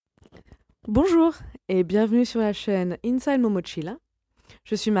Bonjour et bienvenue sur la chaîne Inside Mon Mochila.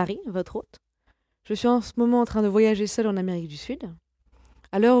 Je suis Marie, votre hôte. Je suis en ce moment en train de voyager seule en Amérique du Sud.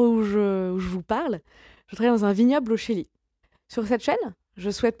 À l'heure où je vous parle, je travaille dans un vignoble au Chili. Sur cette chaîne,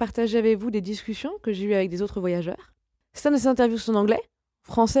 je souhaite partager avec vous des discussions que j'ai eues avec des autres voyageurs. Certaines de ces interviews sont en anglais,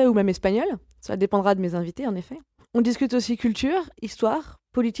 français ou même espagnol. Ça dépendra de mes invités, en effet. On discute aussi culture, histoire,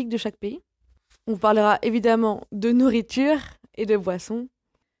 politique de chaque pays. On vous parlera évidemment de nourriture et de boissons.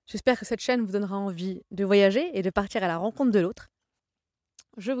 J'espère que cette chaîne vous donnera envie de voyager et de partir à la rencontre de l'autre.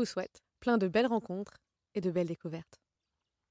 Je vous souhaite plein de belles rencontres et de belles découvertes.